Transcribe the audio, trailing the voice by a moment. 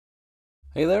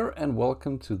Hey there, and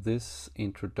welcome to this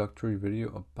introductory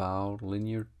video about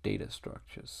linear data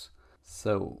structures.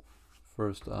 So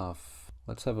first off,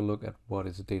 let's have a look at what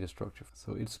is a data structure.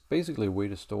 So it's basically a way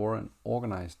to store and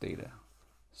organize data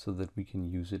so that we can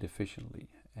use it efficiently.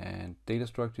 And data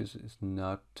structures is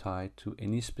not tied to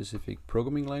any specific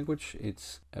programming language.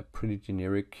 It's a pretty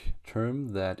generic term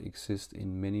that exists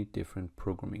in many different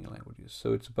programming languages.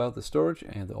 So it's about the storage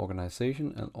and the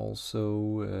organization, and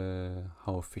also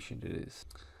how efficient it is.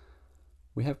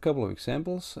 We have a couple of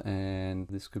examples, and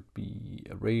this could be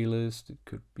ArrayList, it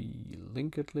could be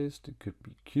LinkedList, it could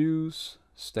be queues,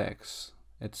 stacks,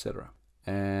 etc.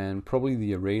 And probably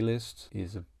the ArrayList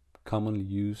is a commonly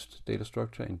used data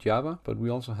structure in Java, but we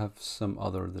also have some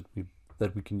other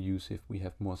that we can use if we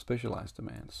have more specialized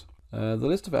demands. The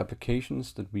list of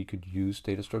applications that we could use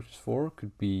data structures for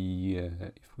could be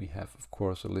if we have, of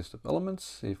course, a list of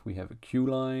elements, if we have a queue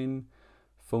line,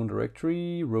 phone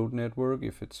directory, road network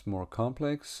if it's more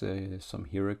complex, some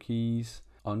hierarchies,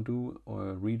 undo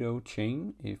or redo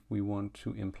chain if we want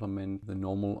to implement the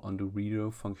normal undo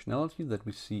redo functionality that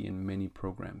we see in many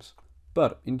programs.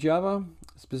 But in Java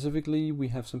specifically, we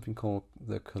have something called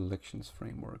the collections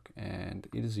framework, and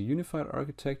it is a unified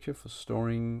architecture for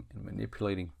storing and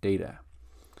manipulating data.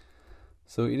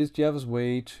 So it is Java's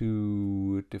way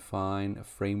to define a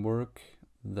framework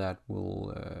that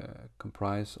will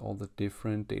comprise all the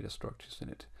different data structures in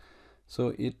it.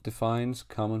 So it defines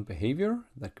common behavior,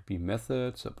 that could be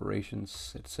methods,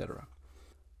 operations, etc.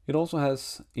 It also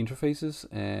has interfaces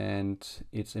and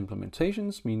its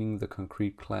implementations, meaning the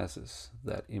concrete classes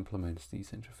that implements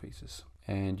these interfaces.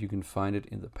 And you can find it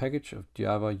in the package of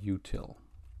Java util.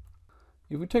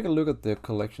 If we take a look at the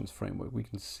collections framework, we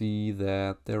can see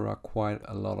that there are quite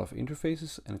a lot of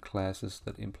interfaces and classes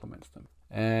that implement them.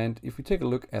 And if we take a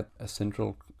look at a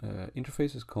central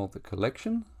interface, it's called the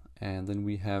collection, and then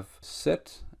we have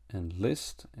set and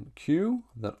list and queue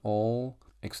that all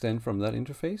extend from that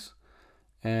interface.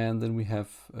 And then we have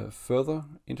further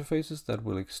interfaces that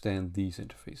will extend these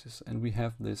interfaces. And we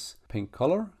have this pink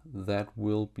color that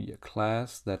will be a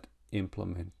class that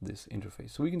implement this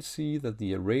interface. So we can see that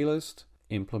the ArrayList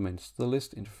implements the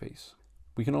list interface.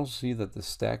 We can also see that the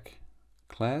stack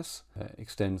class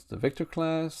extends the vector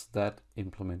class that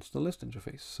implements the list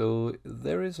interface. So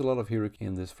there is a lot of hierarchy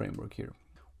in this framework here.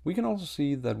 We can also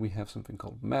see that we have something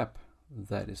called map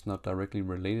that is not directly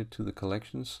related to the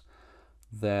collections,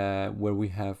 where we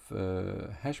have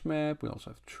hash map, we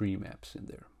also have tree maps in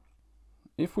there.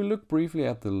 If we look briefly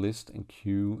at the list and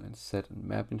queue and set and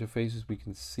map interfaces, we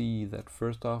can see that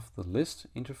first off, the list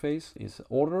interface is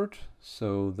ordered,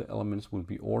 so the elements will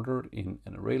be ordered in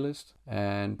an array list,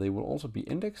 and they will also be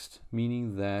indexed,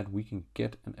 meaning that we can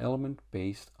get an element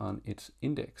based on its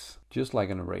index, just like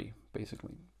an array,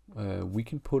 basically. We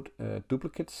can put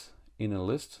duplicates in a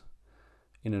list.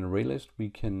 In an array list, we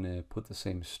can put the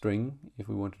same string if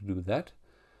we want to do that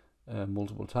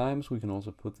multiple times. We can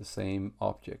also put the same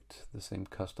object, the same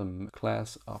custom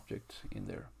class object in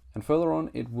there. And further on,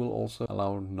 it will also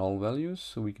allow null values,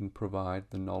 so we can provide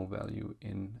the null value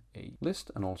in a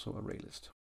list and also array list.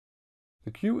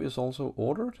 The queue is also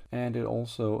ordered, and it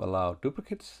also allows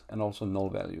duplicates and also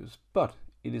null values, but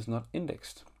it is not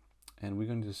indexed. And we're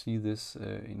going to see this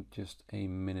in just a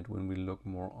minute when we look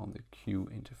more on the queue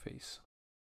interface.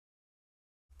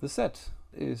 The set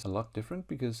is a lot different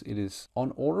because it is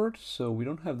unordered, so we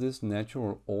don't have this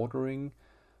natural ordering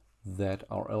that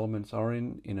our elements are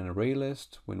in an array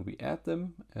list. When we add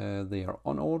them, they are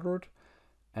unordered,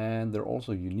 and they're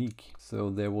also unique, so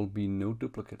there will be no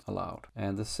duplicate allowed.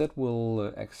 And the set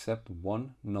will accept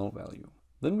one null value.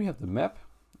 Then we have the map,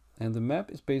 and the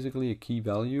map is basically a key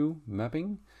value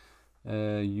mapping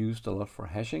used a lot for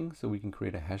hashing, so we can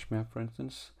create a hash map, for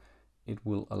instance. It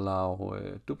will allow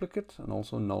duplicate and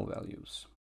also null values.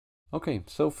 Okay,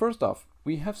 so first off,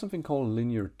 we have something called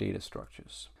linear data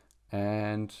structures.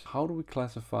 And how do we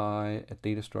classify a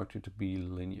data structure to be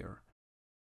linear?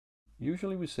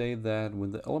 Usually we say that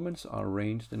when the elements are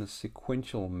arranged in a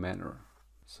sequential manner,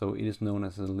 so it is known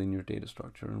as a linear data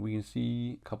structure. And we can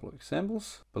see a couple of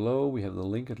examples. Below we have the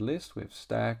linked list, we have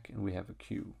stack, and we have a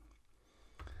queue.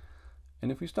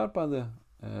 And if we start by the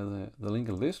linked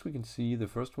list, we can see the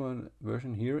first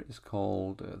version here is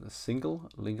called the single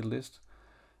linked list.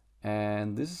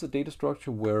 And this is a data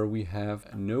structure where we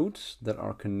have nodes that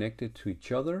are connected to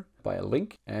each other by a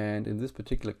link. And in this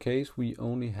particular case, we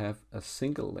only have a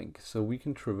single link. So we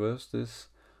can traverse this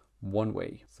one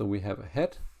way. So we have a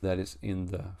head that is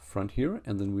in the front here,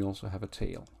 and then we also have a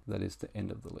tail that is the end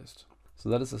of the list. So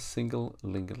that is a single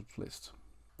linked list.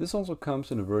 This also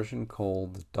comes in a version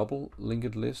called the double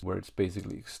linked list, where it's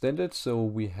basically extended. So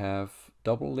we have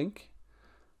double link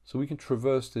So we can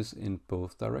traverse this in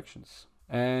both directions.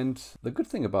 And the good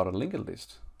thing about a linked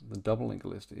list, the double linked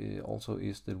list, also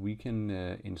is that we can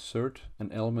insert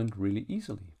an element really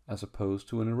easily as opposed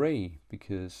to an array.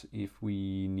 Because if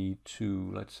we need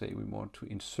to, let's say we want to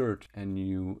insert a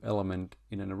new element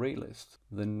in an array list,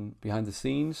 then behind the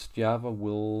scenes Java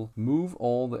will move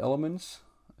all the elements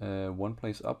one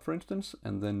place up, for instance,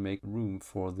 and then make room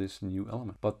for this new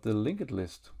element. But the linked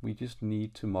list, we just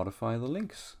need to modify the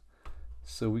links.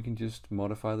 So we can just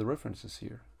modify the references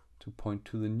here to point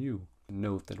to the new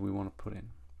node that we want to put in.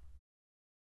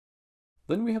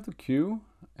 Then we have the queue,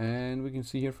 and we can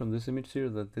see here from this image here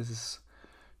that this is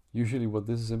usually what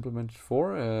this is implemented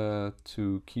for,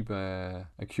 to keep a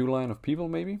queue line of people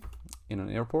maybe in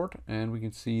an airport. And we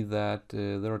can see that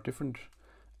there are different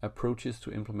approaches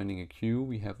to implementing a queue.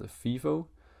 We have the FIFO,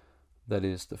 that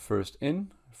is the first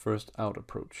in, first out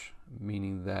approach,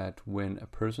 meaning that when a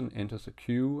person enters a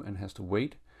queue and has to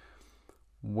wait,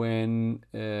 when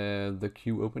the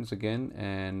queue opens again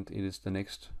and it is the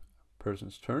next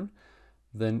person's turn,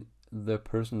 then the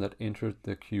person that entered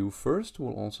the queue first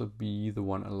will also be the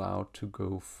one allowed to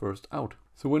go first out.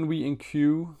 So when we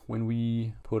enqueue, when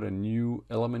we put a new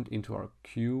element into our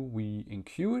queue, we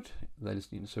enqueue it, that is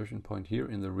the insertion point here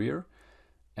in the rear,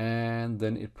 and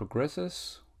then it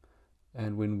progresses.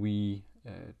 And when we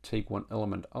take one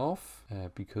element off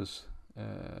because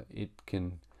it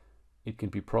can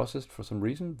be processed for some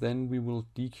reason, then we will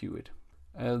dequeue it.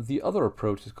 The other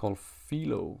approach is called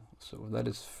FILO, so that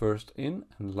is first in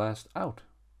and last out.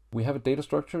 We have a data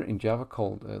structure in Java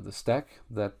called the stack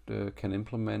that can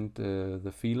implement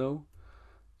the FILO,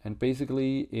 and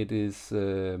basically it is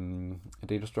a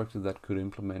data structure that could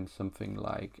implement something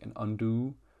like an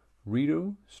undo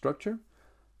redo structure.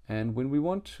 And when we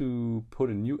want to put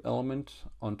a new element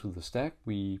onto the stack,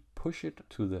 we push it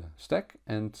to the stack,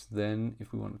 and then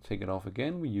if we want to take it off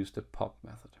again, we use the pop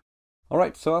method. All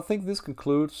right, so I think this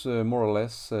concludes more or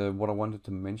less what I wanted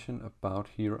to mention about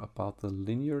the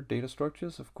linear data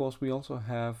structures. Of course, we also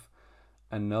have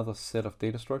another set of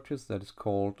data structures that is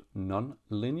called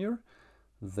non-linear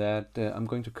that I'm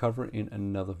going to cover in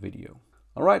another video.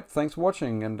 All right, thanks for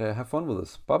watching and have fun with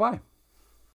this. Bye-bye.